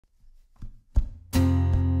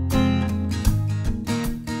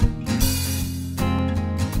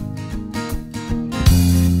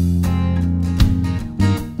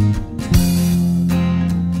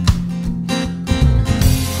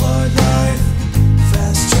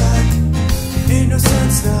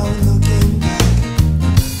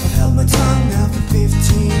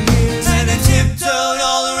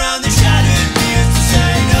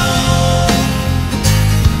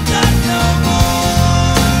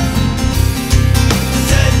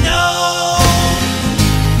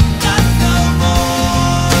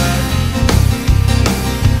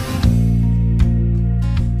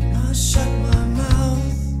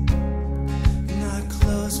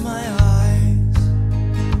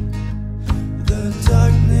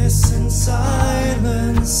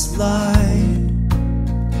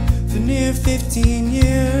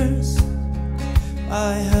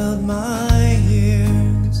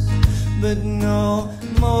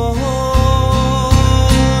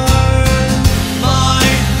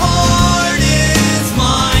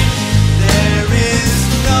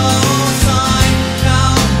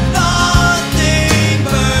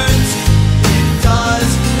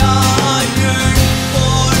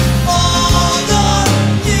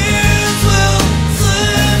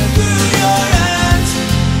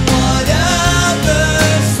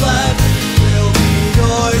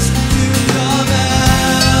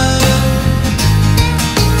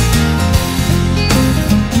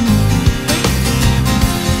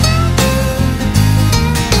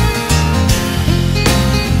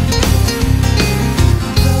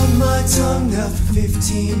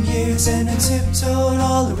tiptoed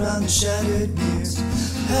all around the shattered mirrors.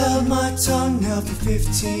 Held my tongue now for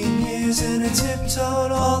 15 years, and I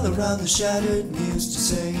tiptoed all around the shattered mirrors to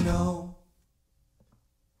say no.